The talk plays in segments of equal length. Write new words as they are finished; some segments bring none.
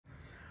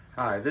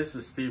Hi, this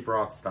is Steve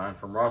Rothstein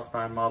from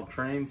Rothstein Model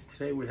Trains.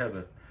 Today we have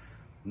a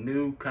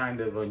new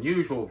kind of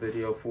unusual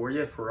video for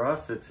you. For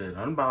us, it's an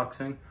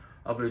unboxing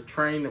of a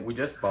train that we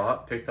just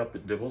bought, picked up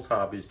at Dibble's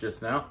Hobbies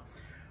just now,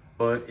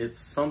 but it's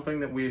something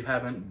that we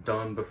haven't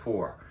done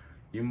before.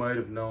 You might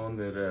have known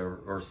that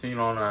or seen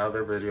on our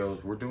other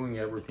videos, we're doing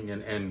everything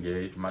in N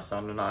gauge. My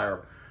son and I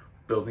are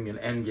building an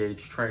N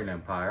gauge train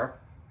empire.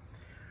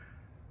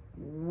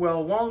 Well,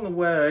 along the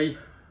way,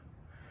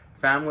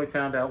 family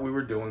found out we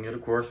were doing it.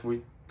 Of course,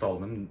 we told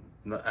them,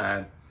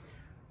 and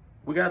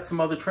we got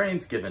some other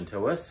trains given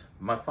to us.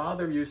 My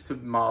father used to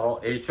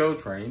model HO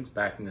trains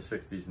back in the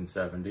 60s and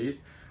 70s.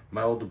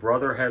 My older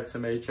brother had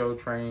some HO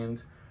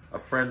trains. A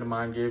friend of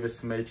mine gave us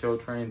some HO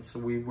trains. So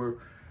we were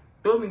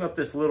building up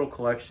this little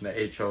collection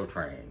of HO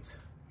trains.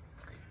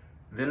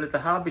 Then at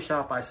the hobby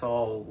shop, I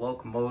saw a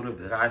locomotive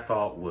that I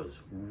thought was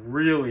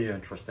really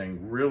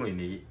interesting, really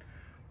neat,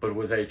 but it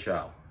was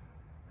HO.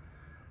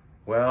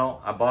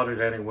 Well, I bought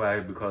it anyway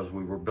because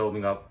we were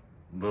building up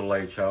little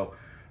HO.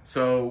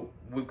 So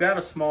we've got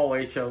a small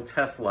HO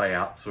test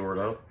layout, sort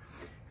of,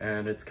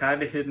 and it's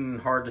kind of hidden,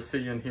 hard to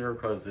see in here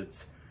because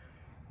it's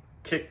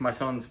kicked my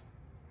son's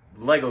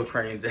Lego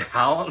trains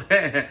out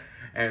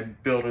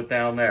and built it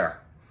down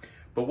there.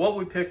 But what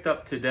we picked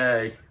up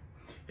today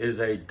is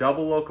a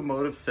double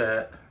locomotive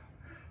set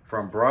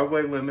from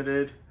Broadway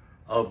Limited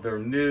of their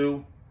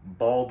new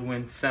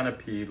Baldwin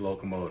Centipede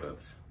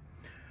locomotives.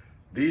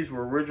 These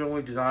were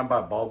originally designed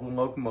by Baldwin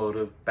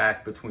Locomotive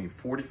back between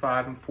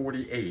 45 and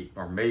 48,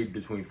 or made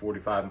between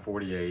 45 and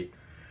 48.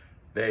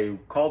 They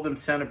called them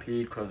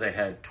Centipede because they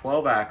had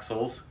 12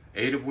 axles,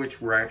 8 of which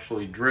were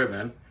actually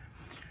driven,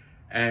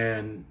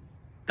 and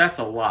that's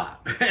a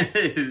lot.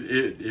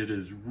 It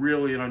is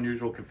really an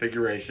unusual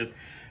configuration,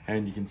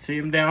 and you can see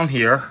them down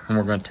here, and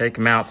we're going to take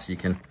them out so you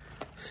can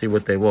see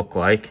what they look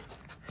like.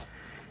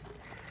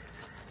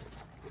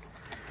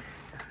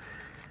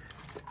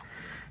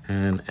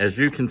 And as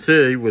you can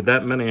see, with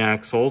that many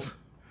axles,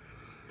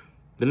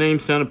 the name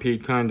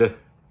Centipede kind of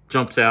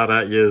jumps out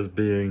at you as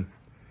being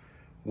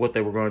what they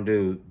were going to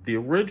do. The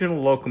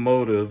original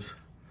locomotives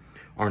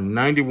are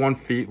 91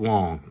 feet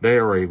long. They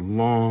are a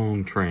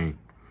long train.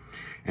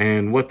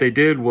 And what they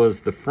did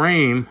was the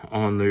frame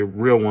on the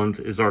real ones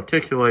is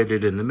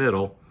articulated in the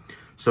middle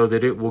so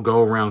that it will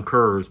go around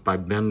curves by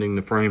bending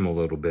the frame a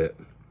little bit.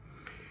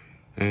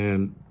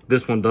 And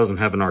this one doesn't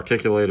have an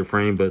articulated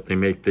frame, but they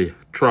make the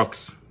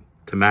trucks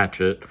to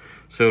match it,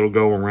 so it'll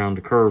go around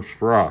the curves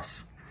for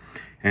us.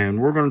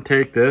 And we're going to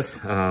take this.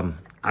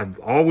 I've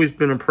always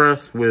been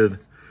impressed with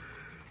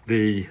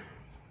the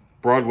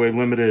Broadway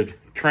Limited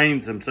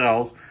trains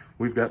themselves.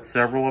 We've got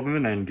several of them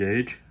in N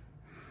gauge.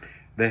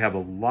 They have a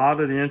lot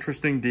of the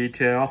interesting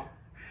detail.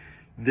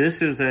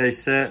 This is a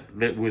set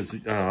that was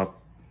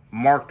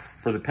marked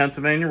for the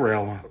Pennsylvania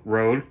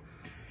Railroad,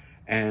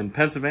 and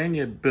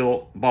Pennsylvania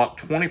bought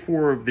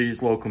 24 of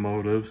these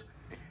locomotives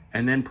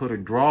and then put a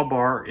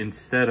drawbar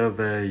instead of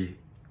a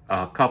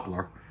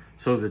coupler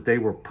so that they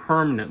were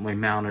permanently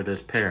mounted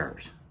as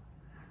pairs.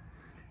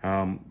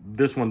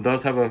 This one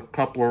does have a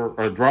coupler,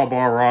 a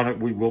drawbar on it.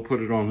 We will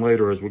put it on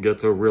later as we get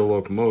to a real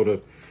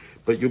locomotive.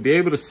 But you'll be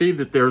able to see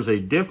that there's a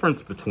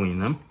difference between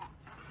them.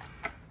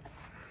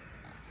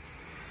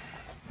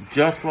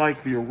 Just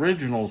like the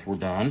originals were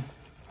done.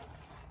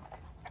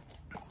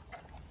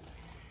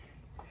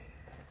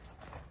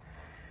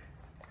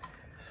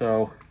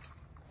 So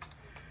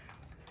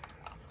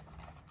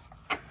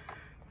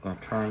I'm gonna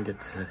try and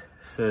get to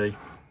see.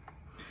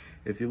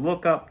 If you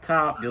look up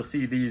top, you'll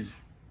see these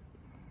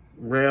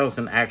rails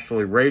and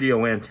actually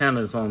radio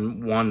antennas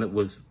on one that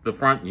was the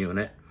front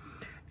unit.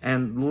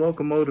 And the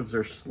locomotives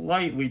are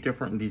slightly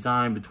different in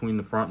design between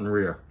the front and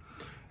rear.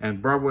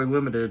 And Broadway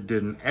Limited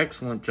did an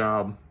excellent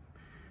job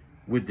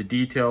with the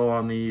detail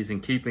on these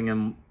and keeping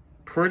them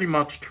pretty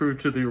much true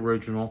to the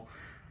original.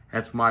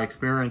 That's my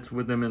experience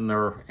with them in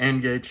their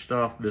N gauge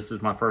stuff. This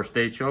is my first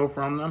HO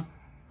from them,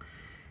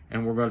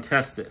 and we're going to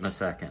test it in a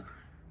second.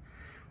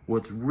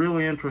 What's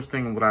really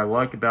interesting and what I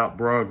like about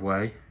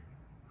Broadway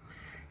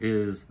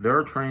is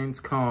their trains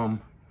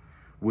come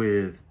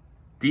with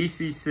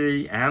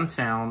DCC and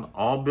sound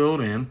all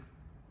built in,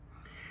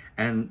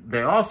 and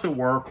they also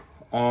work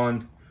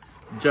on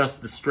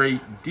just the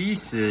straight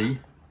DC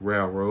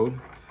railroad,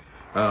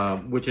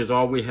 which is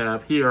all we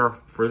have here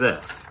for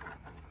this.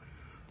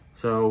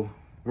 So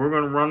we're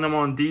going to run them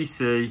on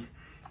DC.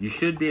 You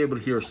should be able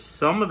to hear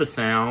some of the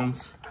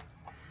sounds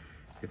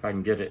if I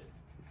can get it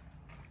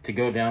to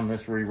go down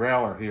this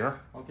re-railer here.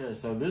 Okay,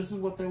 so this is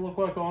what they look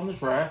like on the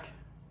track,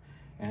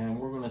 and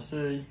we're going to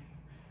see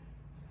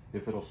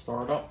if it'll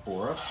start up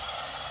for us.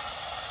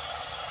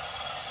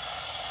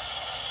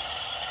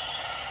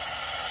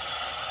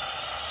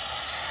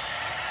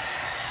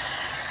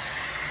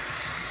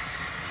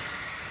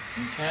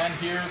 You can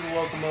hear the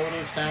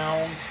locomotive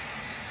sounds,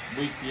 at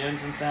least the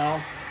engine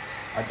sound.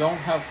 I don't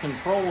have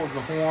control of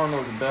the horn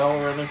or the bell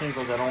or anything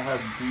because I don't have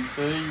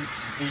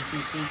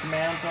DCC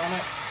commands on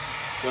it,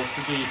 just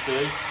the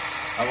DC.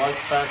 I like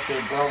the fact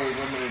that Broadway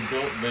Limited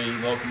built the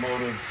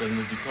locomotives and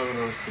the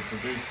decoders to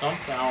produce some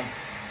sound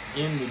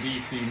in the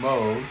DC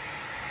mode.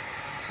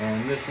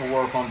 And this will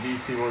work on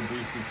DC or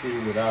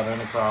DCC without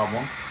any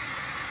problem.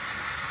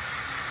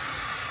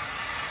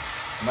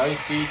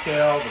 Nice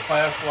detail. The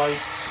flash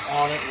lights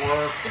on it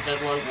work. The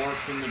headlight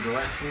works in the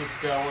direction it's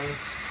going.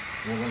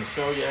 We're going to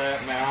show you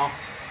that now.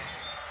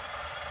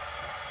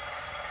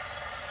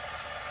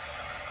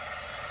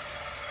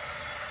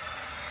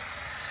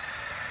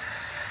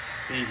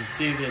 So you can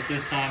see that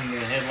this time the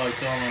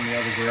headlight's on the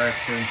other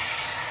direction.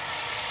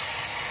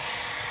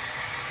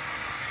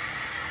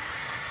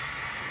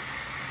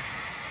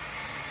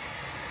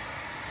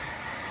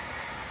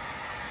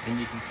 And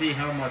you can see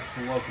how much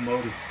the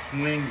locomotive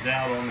swings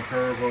out on the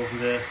curve over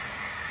this.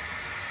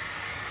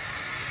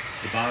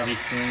 The body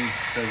swings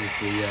so that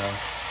the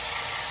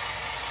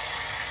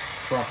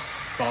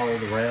trucks follow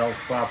the rails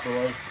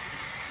properly.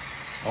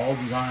 All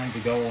designed to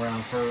go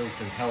around curves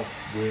and help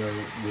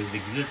with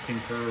existing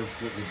curves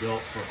that were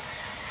built for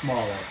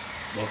smaller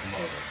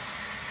locomotives.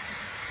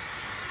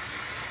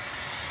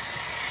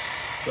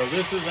 So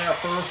this is our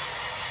first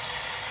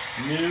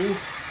new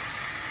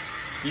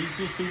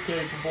DCC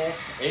capable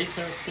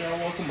HO scale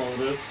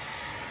locomotive,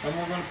 and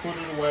we're going to put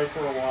it away for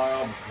a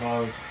while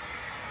because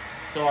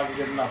until I can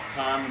get enough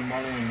time and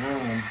money and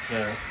room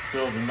to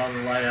build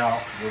another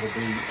layout that'll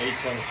be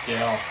HO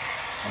scale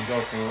and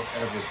go for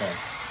everything.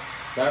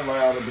 That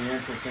layout will be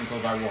interesting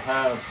because I will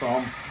have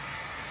some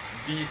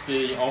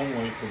DC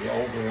only for the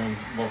older end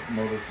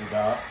locomotives we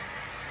got.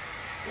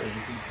 As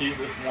you can see,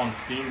 this one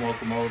steam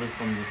locomotive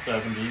from the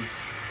 70s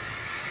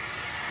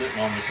sitting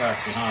on the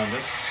track behind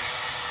us.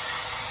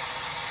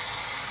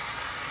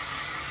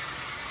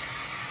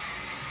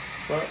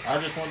 But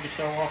I just wanted to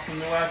show off the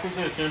new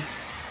acquisition.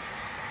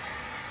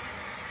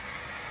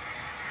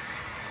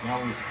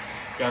 Now we've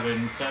got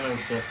an incentive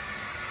to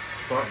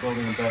start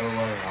building a better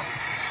layout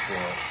for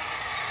it.